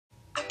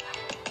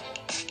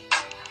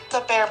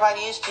What's up,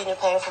 everybody? It's Gina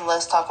Payne from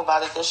Let's Talk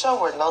About It, the show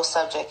where no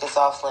subject is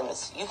off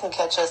limits. You can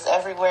catch us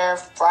everywhere,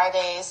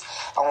 Fridays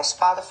on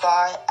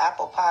Spotify,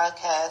 Apple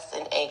Podcasts,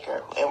 and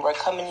Anchor. And we're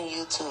coming to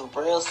YouTube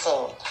real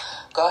soon.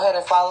 Go ahead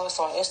and follow us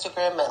on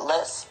Instagram at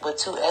Let's, with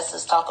 2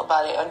 S's, Talk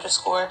About It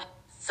 _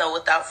 So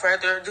without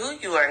further ado,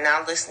 you are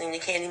now listening to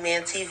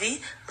Candyman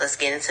TV. Let's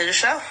get into the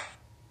show.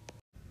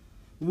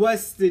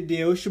 What's the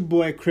deal? It's your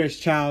boy Chris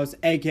Childs,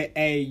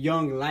 a.k.a.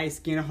 Young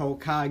Light-Skinned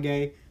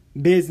Hokage,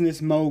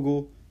 business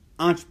mogul,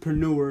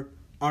 entrepreneur,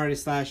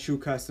 artist / shoe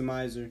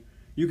customizer.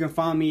 You can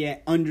find me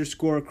at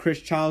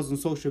 _Chris Childs on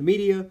social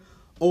media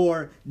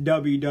or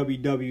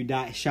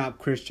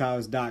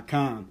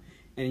www.shopchrischilds.com.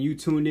 And you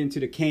tuned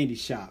into the Candy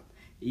Shop.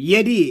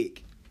 Ya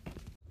dig?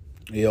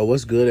 Yo,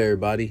 what's good,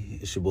 everybody?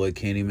 It's your boy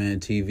Candyman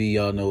TV.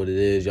 Y'all know what it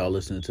is. Y'all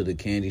listening to the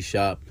Candy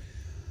Shop.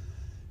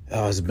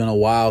 It's been a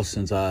while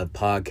since I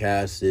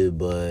podcasted,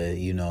 but,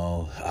 you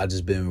know, I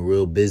just been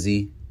real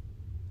busy.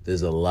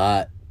 There's a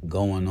lot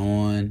going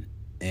on,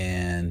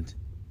 and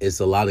it's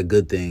a lot of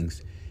good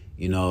things.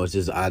 You know, it's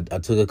just I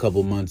took a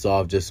couple months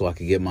off just so I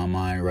could get my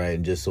mind right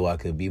and just so I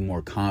could be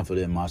more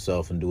confident in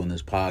myself in doing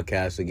this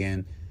podcast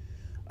again.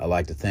 I'd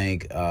like to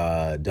thank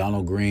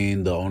Donald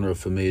Green, the owner of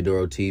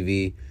Familiadoro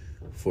TV,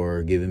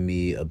 for giving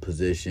me a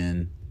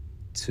position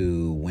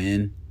to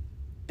win.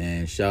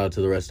 And shout out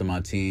to the rest of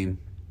my team.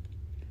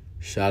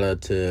 Shout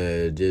out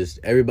to just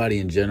everybody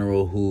in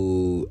general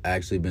who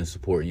actually been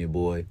supporting your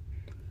boy.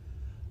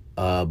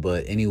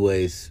 But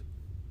anyways,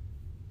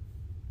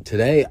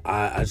 today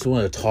I just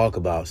want to talk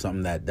about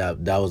something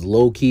that was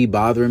low-key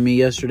bothering me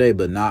yesterday,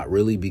 but not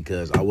really,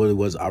 because I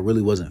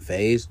really wasn't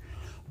fazed.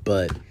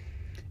 But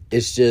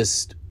it's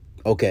just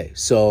okay.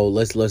 So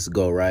let's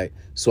go, right?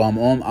 So I'm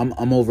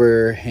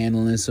over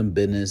handling some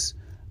business.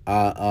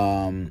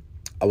 I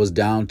was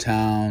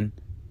downtown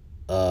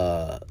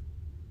at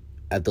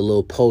the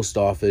little post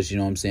office, you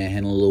know what I'm saying,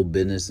 handling a little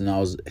business, and I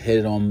was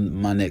headed on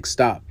my next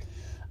stop.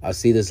 I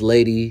see this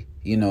lady,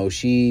 you know,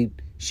 she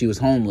was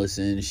homeless,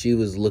 and she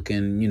was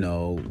looking, you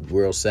know,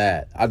 real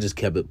sad. I just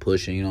kept it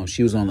pushing, you know.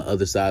 She was on the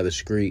other side of the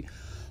street.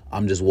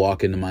 I'm just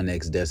walking to my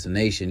next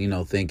destination, you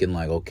know, thinking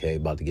like, okay,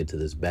 about to get to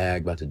this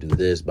bag, about to do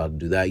this, about to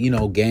do that, you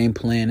know, game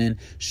planning,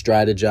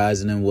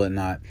 strategizing and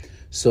whatnot.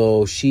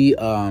 So she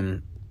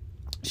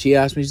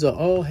asked me, she said,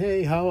 "Oh,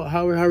 hey, how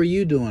are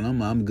you doing?"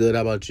 I'm good.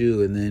 How about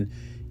you? And then,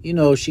 you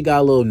know, she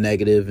got a little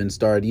negative and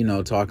started, you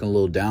know, talking a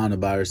little down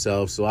about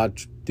herself. So I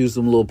threw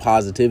some little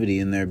positivity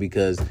in there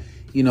because,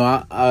 you know,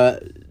 I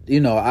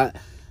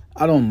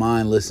don't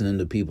mind listening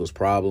to people's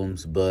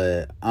problems,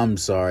 but I'm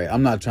sorry,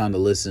 I'm not trying to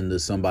listen to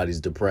somebody's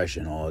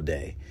depression all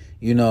day.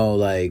 You know,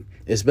 like,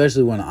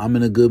 especially when I'm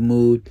in a good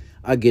mood.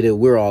 I get it.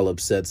 We're all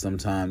upset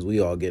sometimes.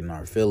 We all get in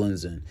our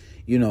feelings, and,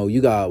 you know,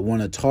 you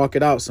want to talk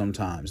it out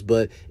sometimes.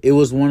 But it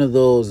was one of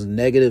those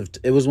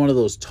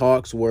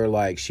talks where,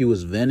 like, she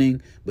was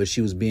venting, but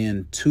she was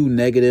being too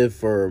negative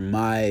for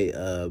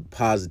my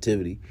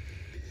positivity.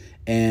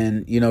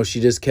 And, you know, she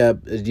just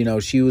kept, you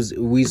know,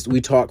 we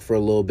talked for a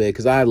little bit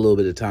because I had a little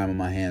bit of time on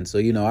my hands. So,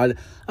 you know, I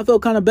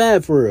felt kind of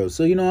bad for her.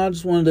 So, you know, I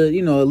just wanted to,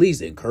 you know, at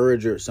least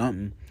encourage her or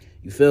something.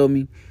 You feel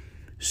me?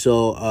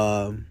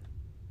 So,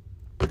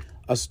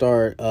 I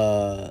start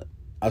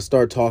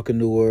talking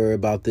to her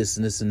about this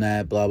and this and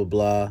that, blah, blah,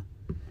 blah.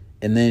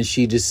 And then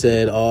she just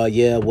said, "Oh,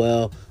 yeah,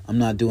 well, I'm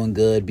not doing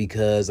good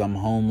because I'm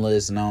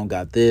homeless and I don't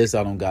got this,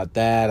 I don't got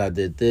that, I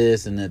did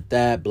this and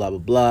that, blah, blah,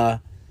 blah."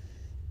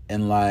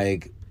 And,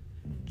 like,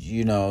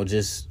 you know,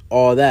 just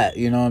all that,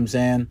 you know what I'm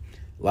saying?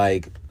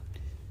 Like,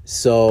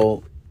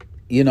 so,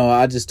 you know,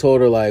 I just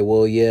told her, like,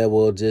 well, yeah,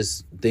 well,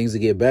 just things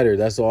will get better.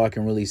 That's all I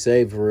can really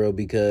say for real,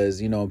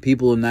 because, you know,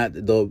 people in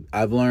that, though,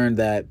 I've learned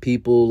that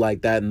people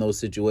like that in those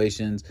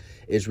situations,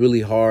 it's really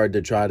hard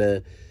to try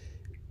to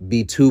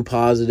be too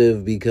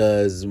positive,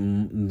 because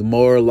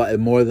more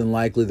than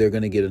likely they're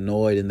going to get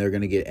annoyed and they're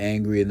going to get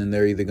angry, and then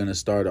they're either going to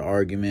start an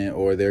argument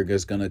or they're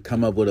just going to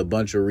come up with a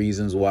bunch of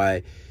reasons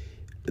why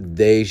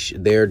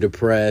they're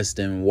depressed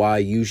and why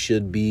you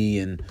should be,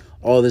 and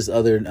all this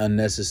other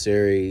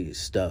unnecessary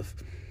stuff.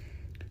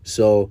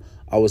 So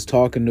I was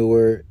talking to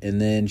her, and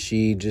then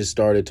she just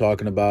started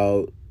talking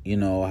about, you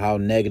know, how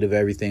negative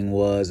everything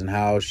was and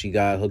how she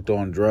got hooked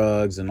on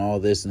drugs and all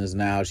this and this,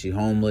 now she's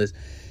homeless.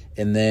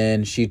 And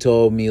then she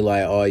told me,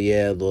 like, "Oh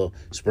yeah, the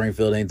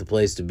Springfield ain't the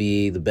place to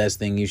be. The best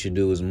thing you should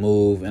do is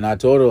move." And I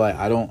told her, like,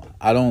 I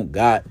don't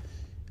got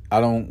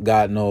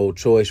no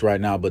choice right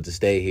now but to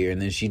stay here.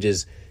 And then she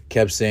just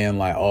kept saying,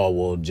 like, "Oh,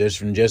 well,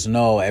 just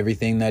know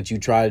everything that you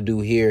try to do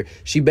here."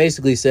 She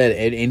basically said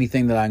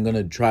anything that I'm going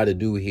to try to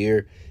do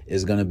here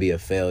is going to be a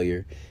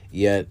failure.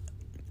 Yet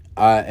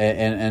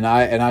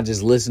I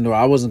just listened to her.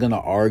 I wasn't going to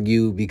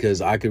argue,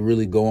 because I could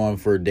really go on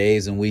for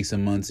days and weeks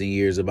and months and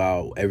years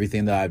about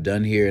everything that I've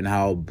done here and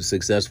how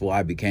successful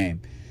I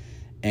became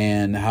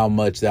and how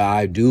much that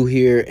I do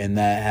here and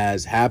that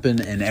has happened,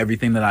 and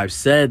everything that I've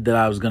said that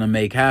I was going to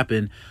make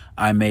happen,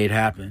 I made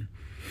happen.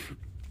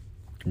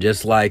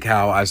 Just like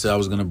how I said I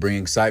was going to bring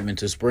excitement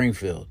to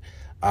Springfield.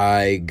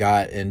 I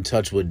got in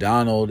touch with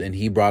Donald, and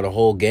he brought a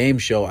whole game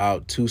show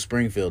out to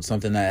Springfield,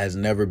 something that has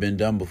never been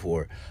done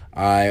before.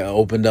 I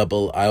opened up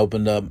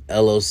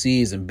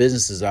LLCs and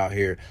businesses out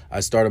here. I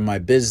started my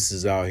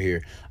businesses out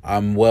here.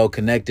 I'm well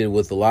connected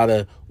with a lot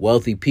of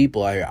wealthy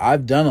people out here.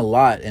 I've done a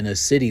lot in a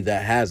city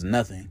that has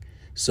nothing.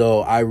 So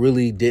I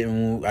really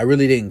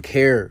didn't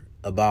care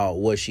about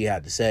what she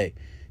had to say,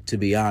 to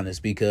be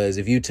honest, because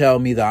if you tell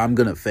me that I'm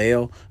going to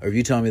fail, or if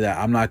you tell me that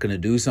I'm not going to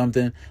do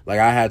something, like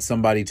I had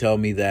somebody tell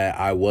me that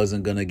I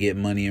wasn't going to get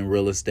money in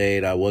real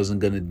estate. I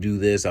wasn't going to do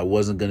this. I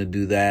wasn't going to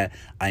do that.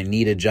 I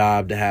need a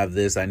job to have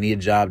this. I need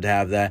a job to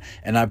have that.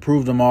 And I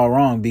proved them all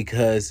wrong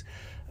because,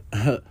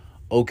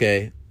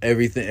 okay,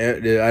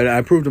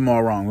 I proved them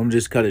all wrong. Let me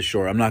just cut it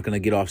short. I'm not going to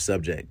get off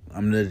subject.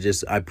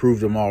 I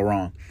proved them all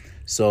wrong.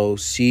 So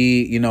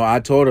she, I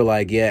told her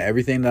like, yeah,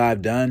 everything that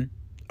I've done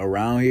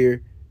around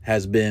here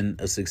has been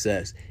a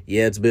success.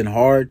 Yeah, it's been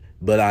hard,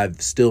 but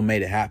I've still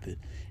made it happen.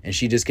 And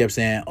she just kept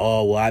saying,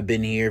 oh, well, I've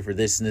been here for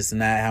this and this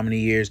and that. How many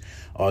years?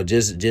 Or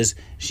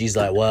she's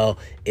like, well,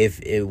 if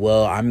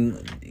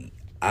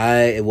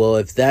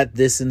that,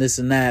 this and this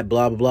and that,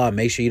 blah, blah, blah,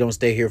 make sure you don't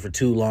stay here for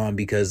too long,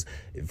 because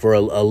I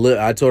told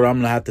her I'm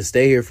going to have to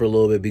stay here for a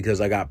little bit because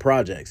I got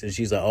projects. And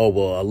she's like, oh,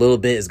 well, a little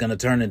bit is going to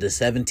turn into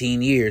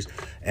 17 years.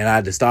 And I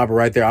had to stop her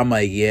right there. I'm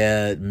like,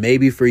 yeah,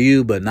 maybe for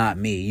you, but not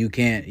me. You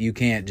can't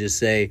just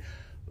say,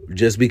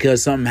 just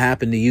because something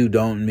happened to you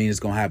don't mean it's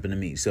going to happen to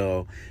me.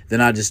 So then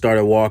I just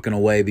started walking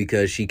away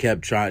because she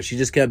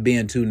just kept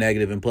being too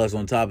negative. And plus,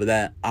 on top of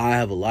that, I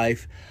have a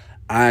life.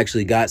 I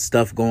actually got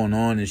stuff going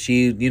on, and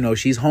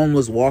she's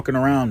homeless, walking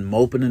around,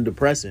 moping and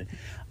depressing.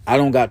 I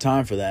don't got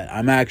time for that.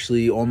 I'm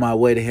actually on my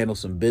way to handle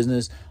some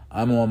business.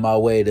 I'm on my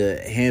way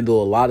to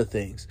handle a lot of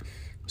things.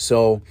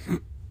 So,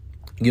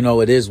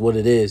 it is what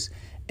it is.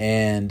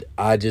 And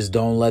I just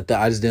didn't let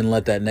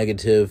that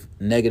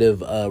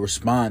negative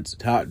response,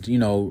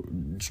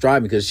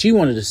 strive, because she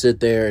wanted to sit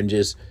there and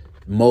just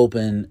mope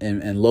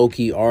and low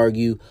key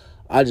argue.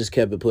 I just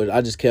kept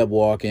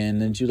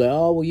walking. And she was like,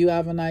 oh, well, you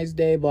have a nice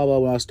day, blah, blah,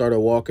 blah. I started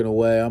walking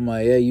away. I'm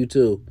like, yeah, you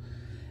too.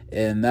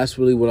 And that's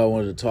really what I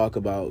wanted to talk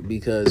about,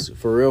 because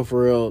for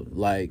real,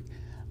 like,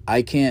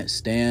 I can't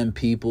stand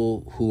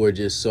people who are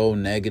just so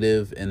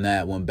negative, and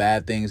that when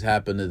bad things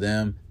happen to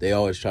them, they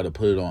always try to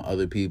put it on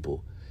other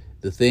people.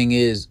 The thing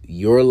is,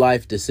 your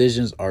life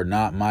decisions are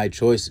not my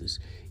choices.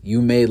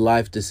 You made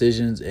life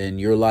decisions,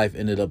 and your life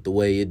ended up the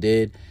way it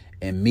did.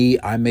 And me,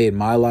 I made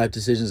my life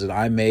decisions, and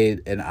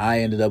I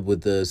ended up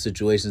with the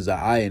situations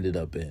that I ended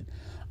up in.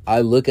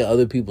 I look at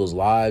other people's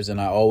lives, and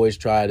I always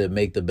try to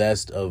make the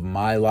best of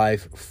my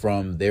life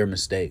from their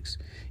mistakes.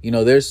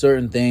 There's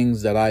certain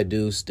things that I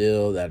do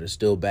still that are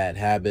still bad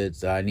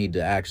habits that I need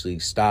to actually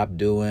stop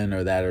doing,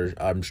 or that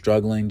I'm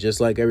struggling just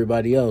like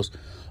everybody else.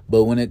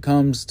 But when it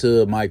comes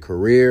to my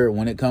career,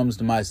 when it comes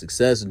to my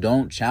success,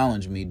 don't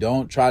challenge me.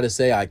 Don't try to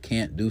say I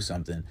can't do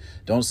something.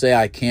 Don't say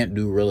I can't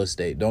do real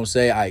estate. Don't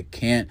say I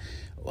can't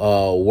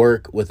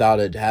work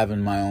without it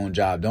having my own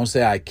job. Don't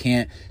say I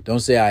can't. Don't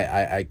say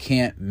I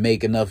can't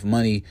make enough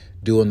money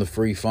doing the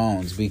free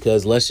phones.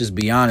 Because let's just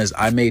be honest,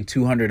 I made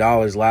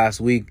 $200 last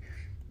week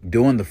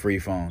doing the free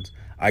phones.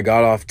 I get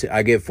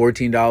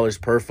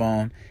 $14 per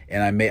phone,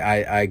 and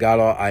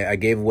I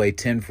gave away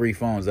 10 free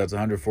phones. That's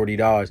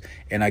 $140,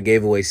 and I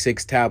gave away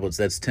 6 tablets.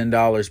 That's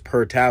 $10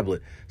 per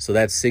tablet. So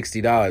that's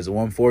 $60.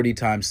 140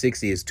 times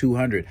 60 is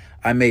 $200.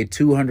 I made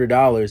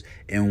 $200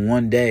 in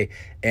one day,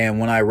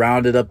 and when I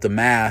rounded up the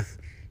math,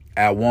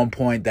 at one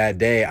point that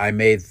day, I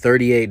made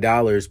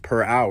 $38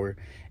 per hour.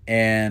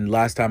 And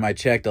last time I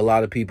checked, a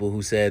lot of people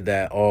who said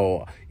that,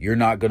 oh, you're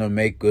not going to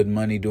make good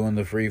money doing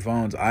the free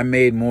phones. I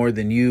made more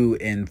than you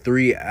in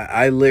 3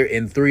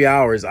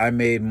 hours. I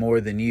made more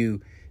than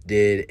you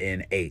did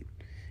in 8.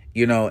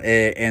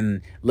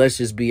 And let's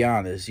just be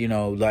honest,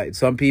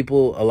 like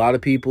a lot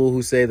of people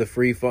who say the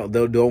free phone,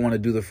 they don't want to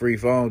do the free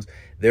phones.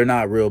 They're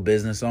not real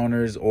business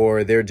owners,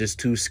 or they're just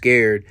too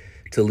scared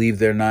to leave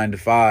their 9 to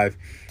 5.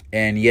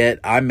 And yet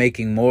I'm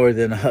making more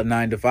than a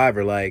 9 to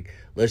 5er. Like,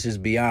 let's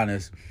just be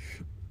honest.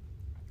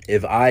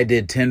 If I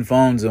did 10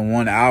 phones in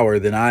 1 hour,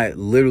 then I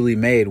literally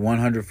made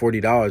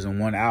 $140 in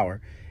 1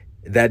 hour.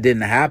 That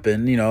didn't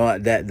happen.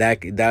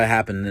 That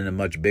happened in a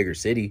much bigger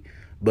city.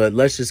 But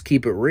let's just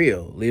keep it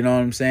real. You know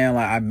what I'm saying?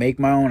 Like, I make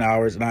my own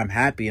hours, and I'm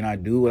happy, and I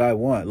do what I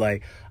want.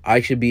 Like, I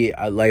should be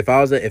like,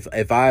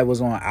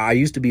 I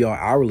used to be on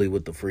hourly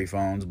with the free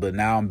phones, but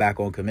now I'm back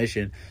on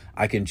commission.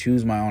 I can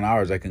choose my own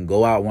hours. I can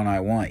go out when I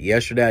want.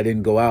 Yesterday, I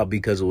didn't go out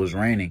because it was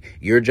raining.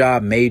 Your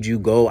job made you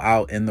go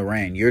out in the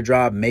rain. Your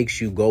job makes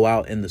you go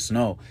out in the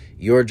snow.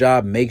 Your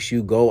job makes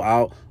you go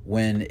out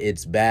when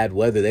it's bad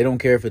weather. They don't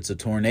care if it's a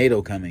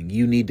tornado coming.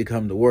 You need to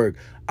come to work.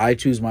 I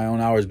choose my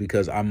own hours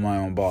because I'm my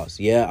own boss.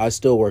 Yeah, I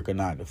still work a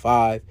 9 to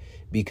 5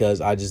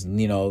 because I just,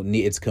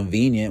 it's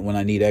convenient when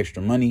I need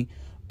extra money.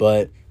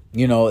 But,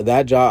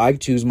 that job, I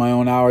choose my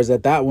own hours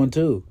at that one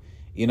too.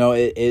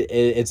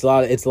 It's a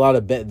lot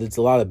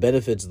of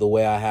benefits the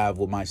way I have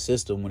with my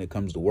system when it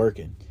comes to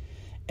working.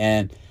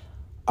 And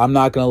I'm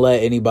not going to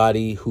let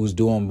anybody who's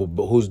doing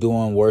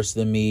worse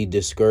than me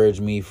discourage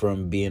me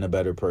from being a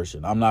better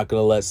person. I'm not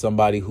going to let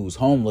somebody who's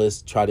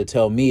homeless try to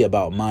tell me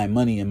about my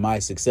money and my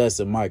success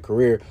and my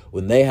career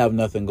when they have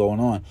nothing going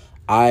on.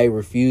 I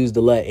refuse to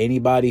let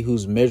anybody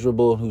who's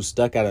miserable and who's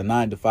stuck at a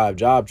 9-to-5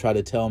 job try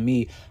to tell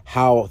me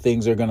how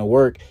things are going to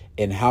work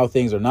and how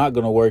things are not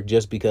going to work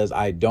just because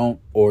I don't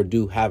or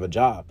do have a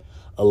job.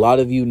 A lot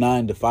of you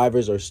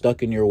 9-to-5ers are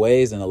stuck in your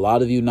ways, and a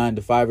lot of you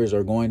 9-to-5ers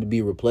are going to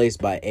be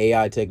replaced by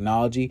AI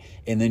technology,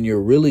 and then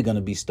you're really going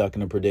to be stuck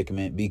in a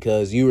predicament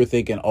because you were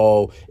thinking,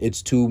 oh,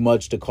 it's too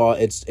much to call,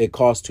 it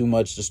costs too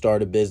much to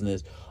start a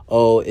business.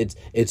 Oh,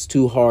 it's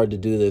too hard to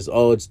do this.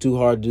 Oh, it's too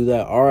hard to do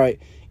that. All right,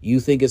 you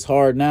think it's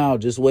hard now.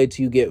 Just wait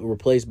till you get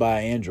replaced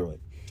by an Android.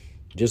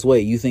 Just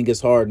wait. You think it's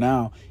hard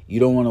now.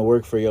 You don't want to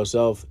work for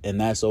yourself, and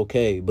that's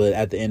okay. But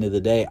at the end of the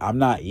day, I'm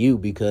not you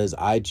because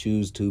I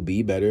choose to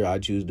be better. I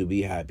choose to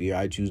be happier.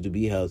 I choose to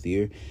be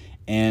healthier.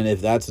 And if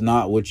that's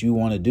not what you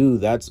want to do,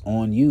 that's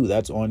on you.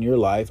 That's on your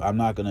life. I'm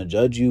not going to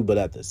judge you, but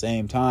at the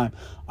same time,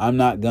 I'm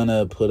not going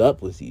to put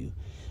up with you.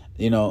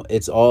 You know,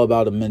 it's all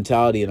about a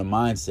mentality and a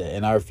mindset.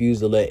 And I refuse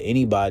to let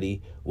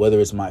anybody, whether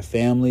it's my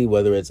family,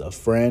 whether it's a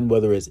friend,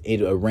 whether it's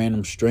a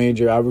random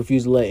stranger, I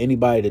refuse to let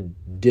anybody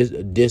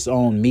to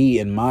disown me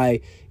and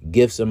my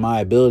gifts and my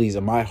abilities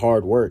and my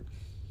hard work.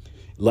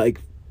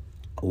 Like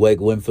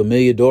when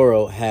Familia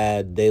Doro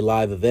had their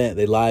live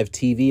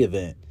TV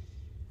event,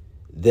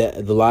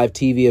 the live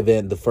TV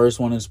event, the first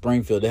one in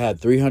Springfield, they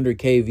had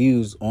 300K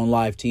views on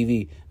live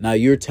TV. Now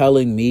you're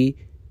telling me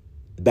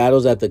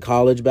Battles at the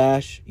College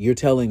Bash, you're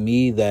telling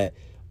me that,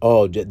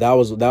 oh,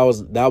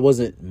 that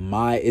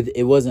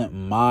wasn't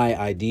my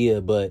idea,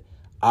 but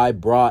I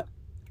brought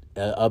it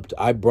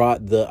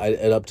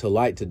up to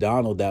light to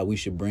Donald that we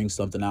should bring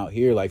something out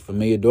here like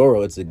Familia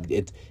Doro. It's a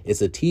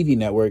TV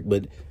network,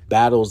 but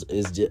Battles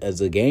is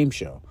a game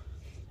show.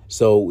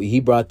 So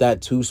he brought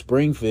that to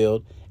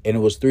Springfield, and it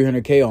was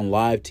 300K on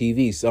live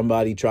TV.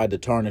 Somebody tried to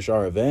tarnish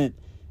our event,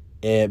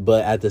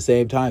 but at the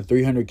same time,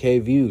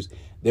 300K views.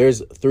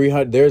 There's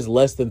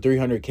less than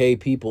 300K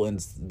people in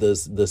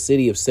the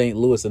city of St.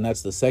 Louis, and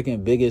that's the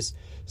second biggest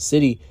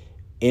city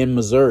in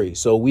Missouri.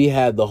 So we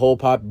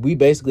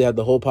basically had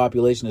the whole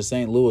population of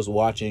St. Louis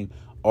watching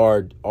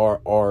our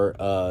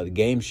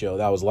game show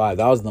that was live.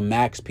 That was the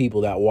max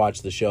people that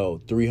watched the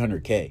show,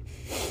 300K.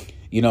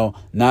 You know,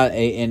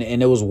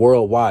 and it was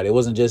worldwide. It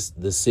wasn't just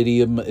the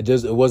city of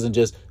it wasn't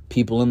just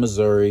people in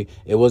Missouri.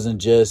 It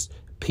wasn't just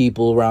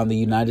people around the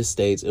United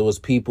States. It was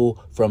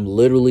people from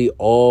literally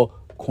all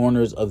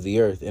corners of the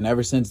earth. And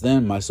ever since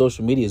then, my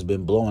social media has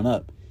been blowing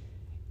up.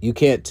 You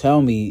can't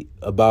tell me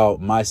about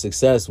my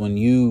success when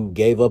you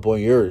gave up on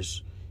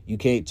yours. You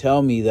can't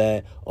tell me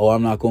that, oh,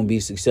 I'm not going to be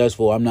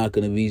successful. I'm not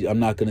going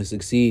to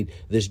succeed.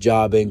 This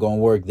job ain't going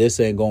to work. This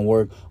ain't going to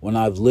work, when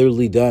I've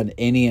literally done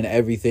any and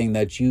everything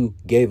that you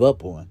gave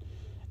up on.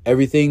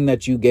 Everything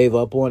that you gave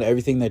up on,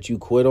 everything that you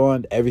quit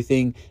on,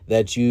 everything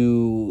that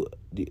you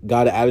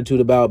got an attitude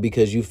about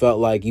because you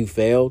felt like you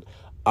failed,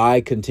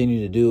 I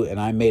continue to do, and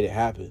I made it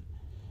happen.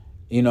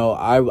 You know,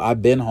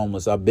 I've been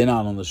homeless. I've been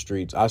out on the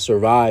streets. I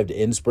survived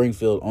in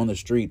Springfield on the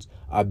streets.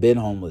 I've been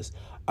homeless.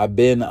 I've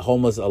been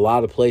homeless a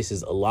lot of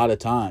places, a lot of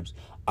times.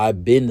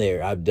 I've been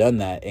there. I've done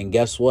that. And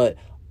guess what?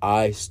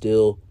 I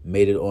still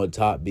made it on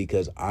top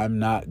because I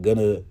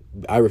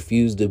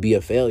refuse to be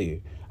a failure.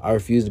 I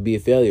refuse to be a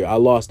failure. I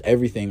lost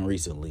everything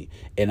recently,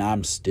 and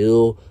I'm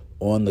still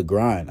on the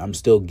grind. I'm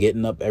still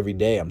getting up every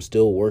day. I'm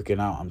still working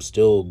out. I'm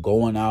still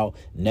going out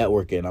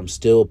networking. I'm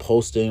still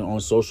posting on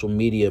social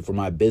media for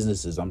my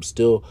businesses. I'm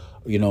still,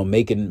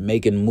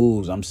 making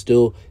moves. I'm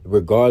still,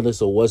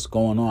 regardless of what's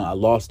going on, I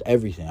lost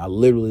everything. I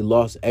literally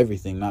lost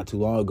everything not too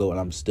long ago, and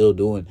I'm still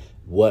doing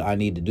what I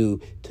need to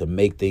do to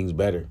make things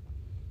better.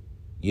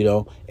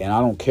 And I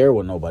don't care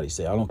what nobody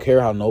say. I don't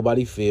care how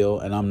nobody feel,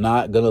 and I'm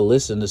not going to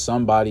listen to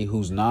somebody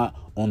who's not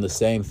on the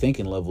same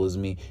thinking level as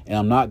me, and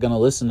I'm not going to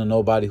listen to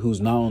nobody who's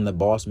not on the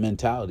boss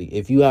mentality.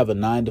 If you have a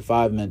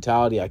 9-to-5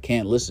 mentality, I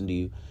can't listen to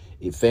you.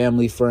 If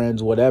family,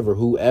 friends, whatever,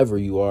 whoever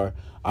you are,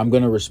 I'm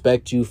going to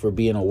respect you for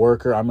being a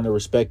worker. I'm going to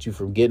respect you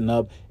for getting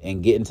up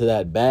and getting to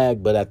that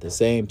bag, but at the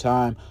same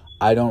time,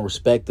 I don't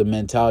respect the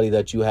mentality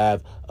that you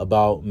have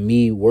about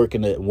me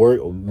working at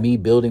work, me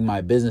building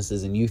my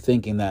businesses, and you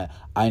thinking that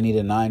I need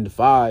a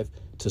 9-to-5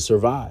 to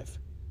survive.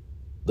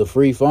 The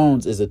free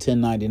phones is a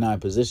 1099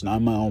 position.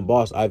 I'm my own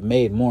boss. I've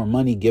made more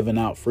money giving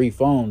out free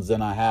phones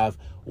than I have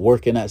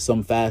working at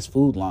some fast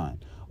food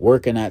line,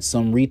 working at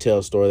some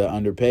retail store that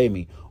underpay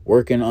me,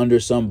 working under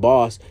some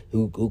boss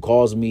who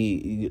calls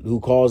me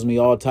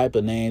all type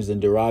of names and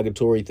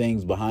derogatory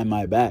things behind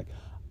my back.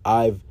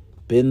 I've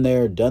been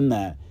there, done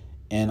that.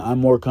 And I'm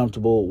more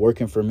comfortable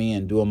working for me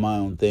and doing my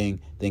own thing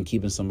than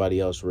keeping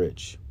somebody else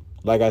rich.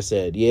 Like I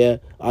said, yeah,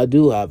 I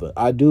do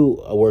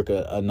work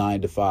a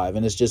 9-to-5,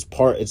 and it's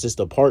just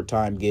a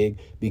part-time gig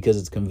because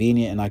it's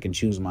convenient and I can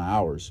choose my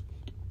hours.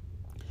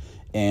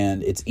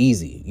 And it's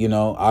easy. You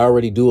know, I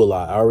already do a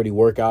lot. I already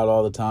work out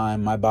all the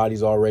time. My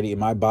body and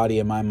my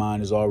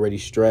mind is already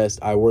stressed.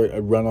 I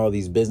run all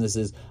these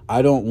businesses.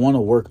 I don't want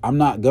to work.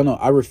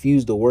 I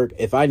refuse to work.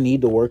 If I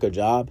need to work a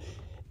job,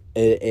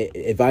 I'm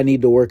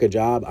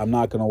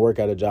not going to work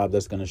at a job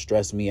that's going to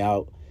stress me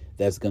out,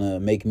 that's going to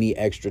make me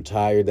extra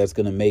tired, that's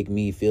going to make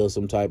me feel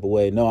some type of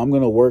way. No, I'm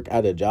going to work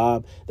at a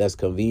job that's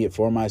convenient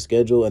for my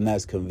schedule, and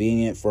that's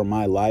convenient for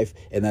my life,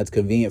 and that's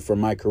convenient for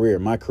my career.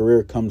 My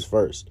career comes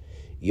first.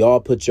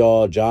 Y'all put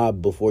y'all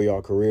job before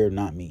y'all career,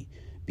 not me,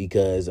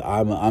 because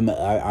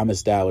I'm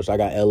established. I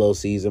got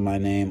LLCs in my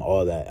name,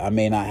 all that. I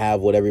may not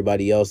have what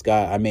everybody else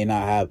got. I may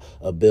not have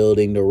a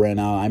building to rent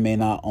out. I may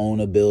not own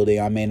a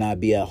building. I may not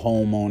be a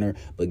homeowner.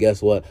 But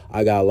guess what?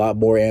 I got a lot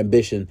more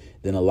ambition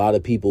than a lot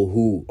of people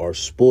who are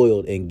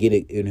spoiled and get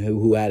it and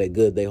who had it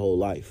good their whole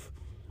life.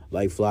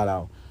 Like, flat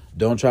out.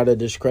 Don't try to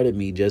discredit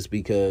me just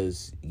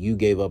because you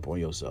gave up on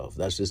yourself.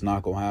 That's just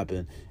not going to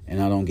happen.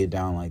 And I don't get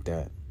down like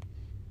that.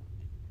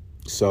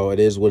 So it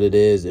is what it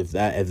is. If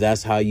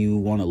that's how you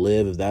want to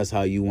live, if that's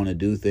how you want to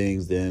do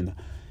things, then,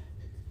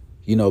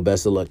 you know,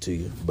 best of luck to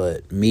you.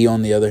 But me,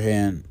 on the other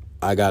hand,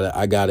 I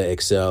gotta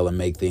excel and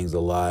make things go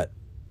a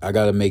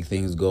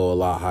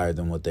lot higher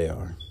than what they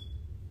are.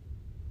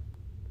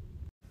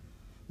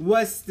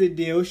 What's the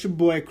deal? It's your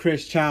boy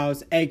Chris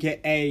Childs,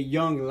 aka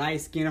Young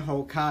Light-Skinned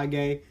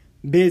Hokage,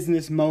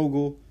 business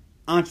mogul,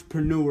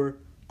 entrepreneur,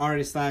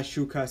 artist /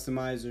 shoe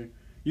customizer.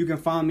 You can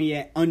find me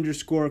at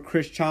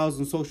 _Chris Childs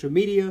on social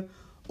media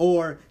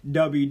or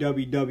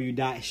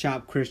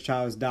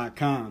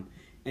www.shopchrischilds.com.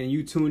 And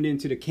you tuned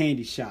into the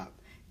candy shop.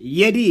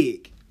 Ya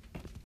dig?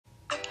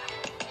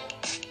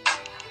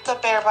 What's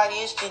up, everybody?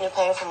 It's Gina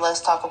Payne from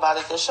Let's Talk About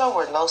It, the show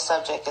where no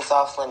subject is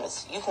off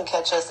limits. You can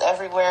catch us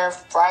everywhere,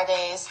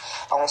 Fridays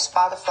on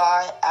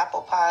Spotify,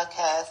 Apple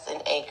Podcasts,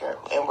 and Anchor.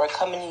 And we're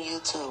coming to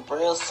YouTube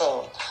real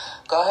soon.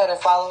 Go ahead and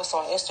follow us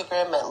on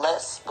Instagram at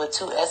Let's, with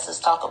 2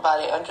 S's, Talk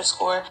About It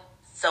 _.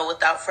 So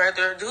without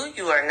further ado,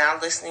 you are now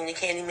listening to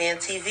Candyman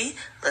TV.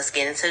 Let's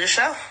get into the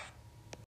show.